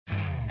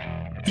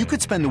You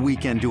could spend the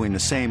weekend doing the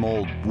same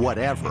old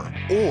whatever,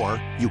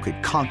 or you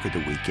could conquer the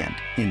weekend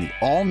in the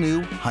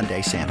all-new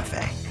Hyundai Santa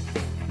Fe.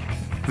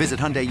 Visit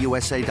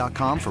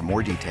HyundaiUSA.com for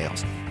more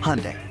details.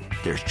 Hyundai,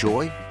 there's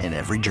joy in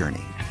every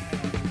journey.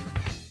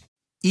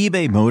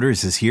 eBay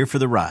Motors is here for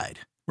the ride.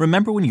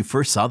 Remember when you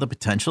first saw the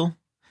potential?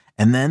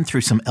 And then through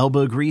some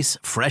elbow grease,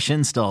 fresh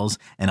installs,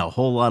 and a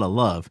whole lot of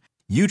love,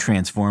 you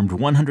transformed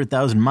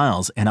 100,000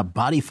 miles and a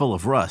body full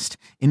of rust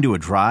into a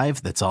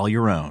drive that's all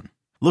your own.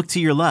 Look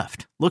to your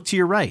left. Look to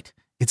your right.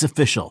 It's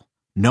official.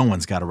 No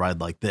one's got a ride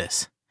like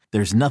this.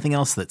 There's nothing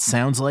else that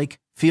sounds like,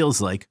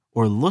 feels like,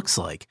 or looks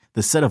like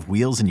the set of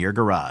wheels in your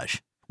garage.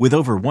 With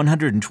over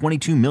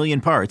 122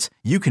 million parts,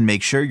 you can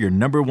make sure your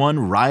number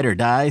one ride or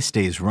die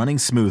stays running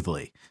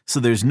smoothly.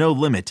 So there's no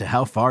limit to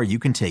how far you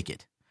can take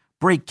it.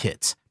 Brake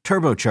kits,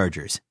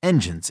 turbochargers,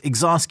 engines,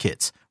 exhaust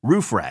kits,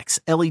 roof racks,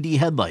 LED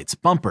headlights,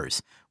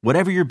 bumpers,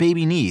 whatever your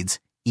baby needs,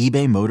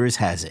 eBay Motors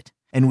has it.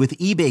 And with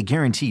eBay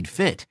Guaranteed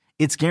Fit,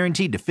 it's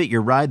guaranteed to fit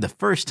your ride the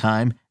first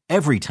time,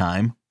 every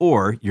time,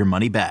 or your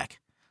money back.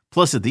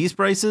 Plus, at these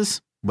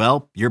prices,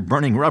 well, you're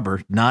burning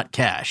rubber, not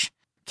cash.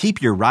 Keep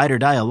your ride or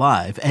die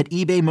alive at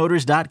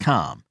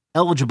ebaymotors.com.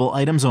 Eligible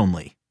items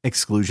only.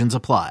 Exclusions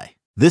apply.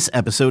 This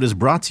episode is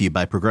brought to you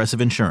by Progressive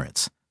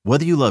Insurance.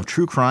 Whether you love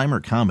true crime or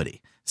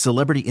comedy,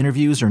 celebrity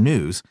interviews or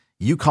news,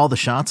 you call the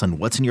shots on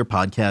what's in your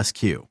podcast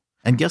queue.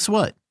 And guess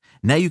what?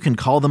 Now you can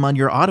call them on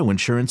your auto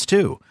insurance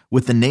too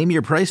with the Name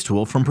Your Price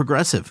tool from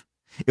Progressive.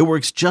 It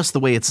works just the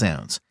way it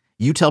sounds.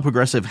 You tell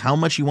Progressive how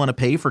much you want to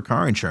pay for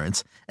car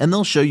insurance, and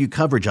they'll show you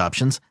coverage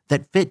options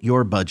that fit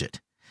your budget.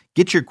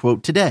 Get your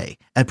quote today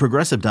at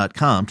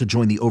Progressive.com to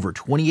join the over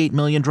 28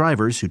 million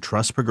drivers who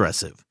trust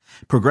Progressive.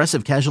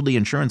 Progressive Casualty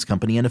Insurance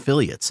Company and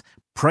Affiliates.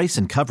 Price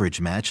and coverage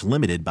match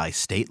limited by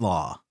state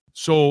law.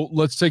 So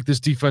let's take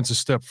this defense a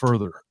step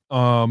further.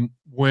 And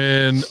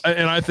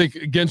I think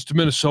against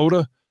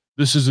Minnesota,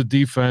 this is a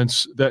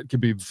defense that can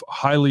be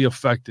highly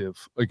effective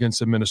against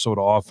the Minnesota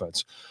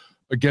offense.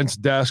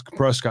 Against Dak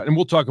Prescott, and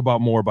we'll talk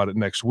about more about it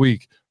next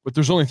week, but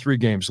there's only 3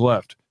 games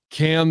left.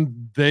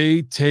 Can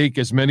they take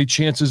as many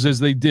chances as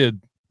they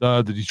did,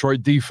 the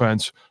Detroit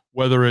defense,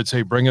 whether it's,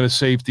 hey, bringing a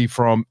safety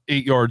from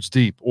 8 yards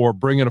deep or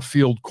bringing a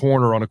field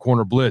corner on a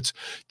corner blitz?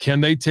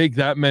 Can they take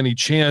that many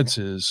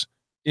chances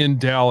in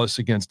Dallas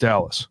against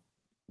Dallas?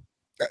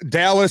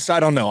 Dallas, I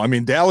don't know. I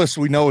mean, Dallas,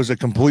 we know, is a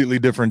completely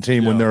different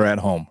team when they're at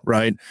home,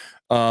 right?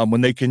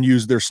 When they can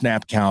use their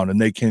snap count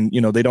and they can,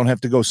 they don't have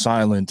to go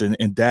silent.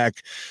 And Dak,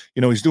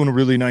 he's doing a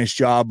really nice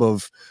job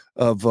of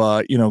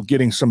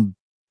getting some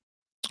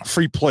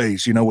free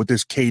plays, with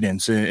this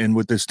cadence and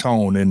with this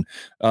tone. And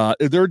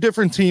they're a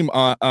different team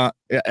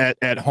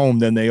at home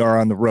than they are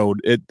on the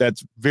road.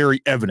 That's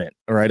very evident.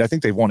 All right. I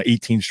think they've won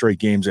 18 straight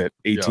games at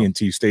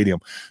AT&T Stadium.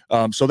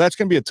 So that's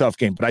going to be a tough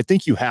game, but I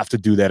think you have to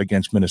do that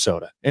against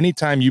Minnesota.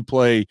 Anytime you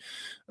play,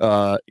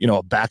 a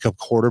backup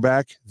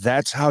quarterback,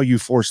 that's how you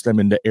force them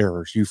into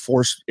errors. You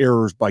force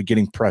errors by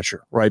getting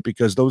pressure, right?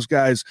 Because those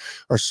guys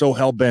are so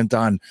hell-bent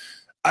on,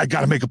 I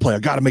got to make a play. I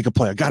got to make a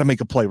play. I got to make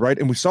a play. Right.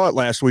 And we saw it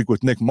last week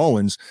with Nick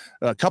Mullins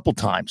a couple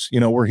times,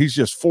 where he's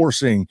just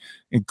forcing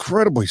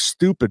incredibly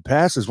stupid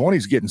passes. One,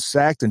 he's getting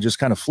sacked and just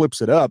kind of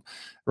flips it up.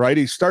 Right.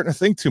 He's starting to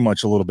think too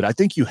much a little bit. I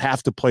think you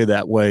have to play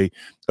that way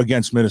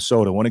against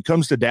Minnesota. When it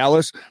comes to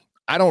Dallas,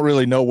 I don't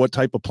really know what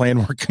type of plan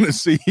we're going to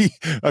see.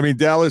 I mean,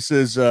 Dallas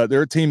is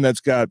they're a team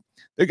they've got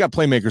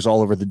playmakers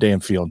all over the damn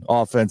field,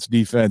 offense,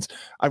 defense.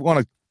 I want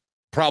to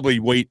probably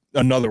wait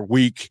another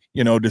week,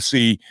 to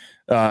see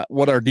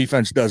what our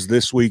defense does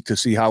this week to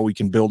see how we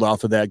can build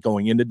off of that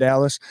going into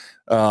Dallas.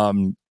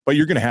 But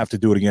you're going to have to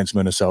do it against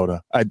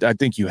Minnesota. I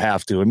think you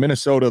have to. And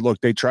Minnesota, look,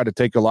 they try to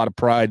take a lot of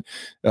pride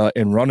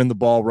in running the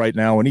ball right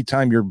now.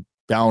 Anytime you're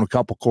down a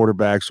couple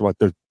quarterbacks,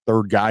 the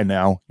third guy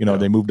now,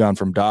 they moved on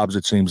from Dobbs,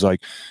 it seems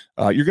like,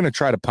 you're going to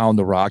try to pound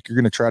the rock. You're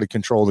going to try to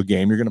control the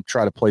game. You're going to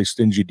try to play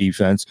stingy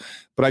defense.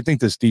 But I think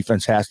this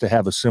defense has to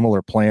have a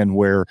similar plan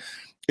where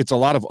it's a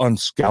lot of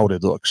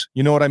unscouted looks.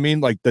 You know what I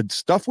mean? Like the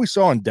stuff we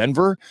saw in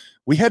Denver,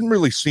 we hadn't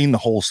really seen the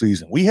whole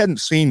season. We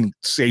hadn't seen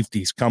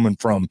safeties coming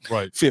from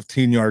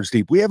 15 yards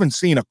deep. We haven't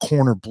seen a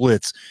corner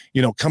blitz,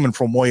 coming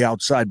from way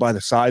outside by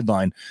the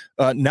sideline.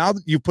 Now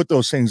that you put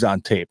those things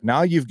on tape,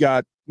 now you've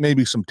got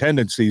maybe some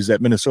tendencies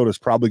that Minnesota's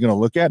probably going to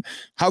look at.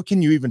 How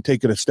can you even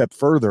take it a step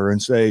further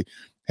and say,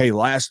 hey,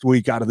 last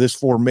week out of this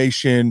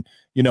formation,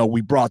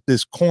 we brought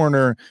this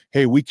corner.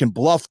 Hey, we can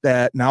bluff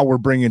that. Now we're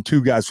bringing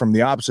 2 guys from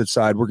the opposite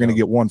side. We're going to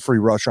get 1 free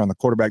rusher on the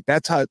quarterback.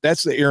 That's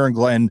the Aaron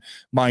Glenn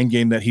mind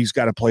game that he's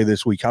got to play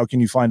this week. How can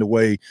you find a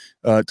way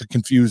to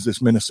confuse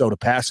this Minnesota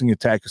passing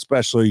attack,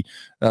 especially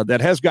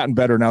that has gotten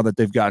better now that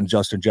they've gotten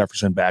Justin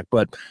Jefferson back?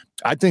 But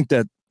I think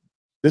that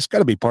this got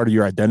to be part of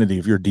your identity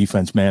of your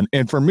defense, man.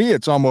 And for me,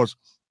 it's almost,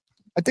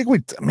 I think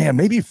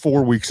maybe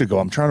 4 weeks ago,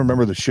 I'm trying to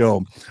remember the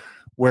show,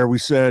 where we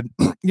said,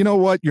 you know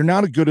what, you're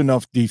not a good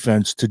enough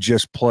defense to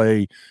just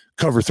play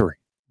cover 3,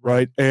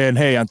 right? And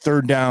hey, on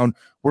third down,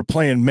 we're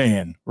playing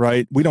man,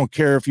 right? We don't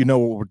care if you know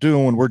what we're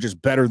doing. We're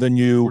just better than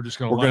you.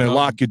 We're going to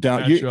lock you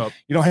down. You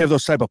don't have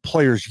those type of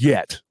players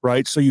yet,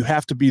 right? So you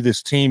have to be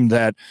this team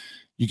that,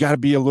 you got to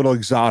be a little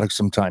exotic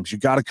sometimes. You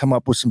got to come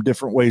up with some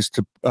different ways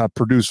to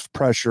produce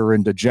pressure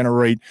and to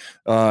generate,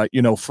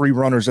 free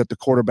runners at the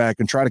quarterback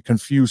and try to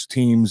confuse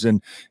teams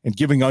and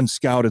giving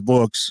unscouted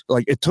looks.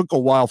 Like, it took a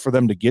while for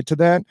them to get to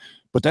that,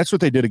 but that's what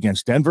they did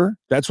against Denver.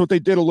 That's what they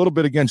did a little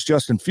bit against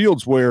Justin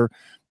Fields, where,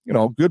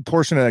 a good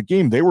portion of that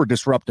game, they were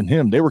disrupting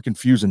him. They were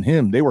confusing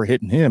him. They were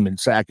hitting him and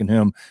sacking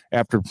him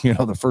after,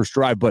 the first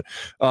drive. But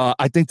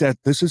I think that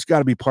this has got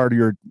to be part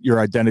of your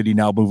identity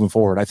now moving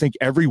forward. I think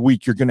every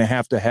week you're going to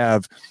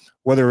have,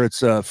 whether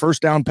it's a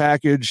first down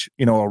package,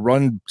 a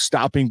run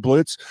stopping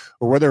blitz,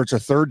 or whether it's a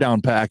third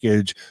down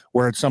package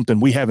where it's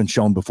something we haven't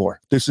shown before.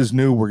 This is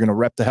new. We're going to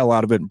rep the hell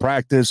out of it in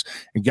practice.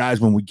 And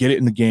guys, when we get it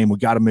in the game, we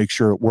got to make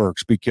sure it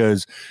works,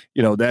 because,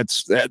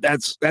 that's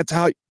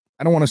how,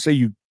 I don't want to say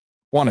you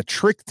want to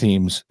trick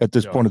teams at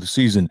this point of the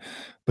season,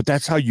 but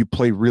that's how you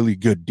play really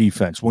good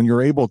defense. When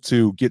you're able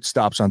to get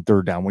stops on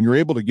third down, when you're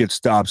able to get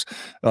stops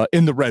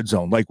in the red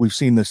zone, like we've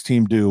seen this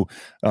team do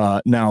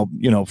now,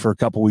 for a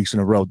couple weeks in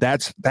a row,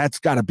 that's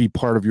got to be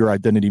part of your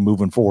identity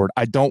moving forward.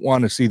 I don't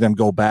want to see them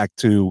go back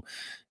to,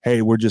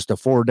 hey, we're just a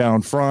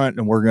 4-down front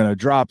and we're going to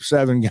drop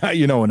 7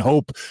 guys, and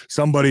hope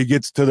somebody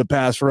gets to the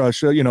pass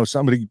rush,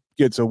 somebody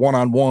gets a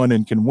one-on-one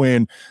and can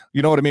win.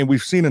 You know what I mean?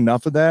 We've seen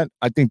enough of that.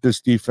 I think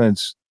this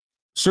defense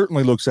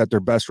certainly looks at their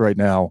best right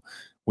now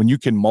when you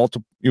can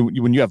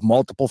when you have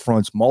multiple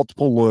fronts,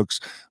 multiple looks,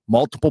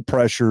 multiple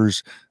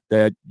pressures,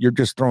 that you're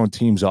just throwing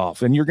teams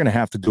off. And you're going to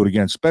have to do it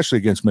again, especially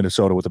against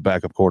Minnesota with a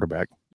backup quarterback.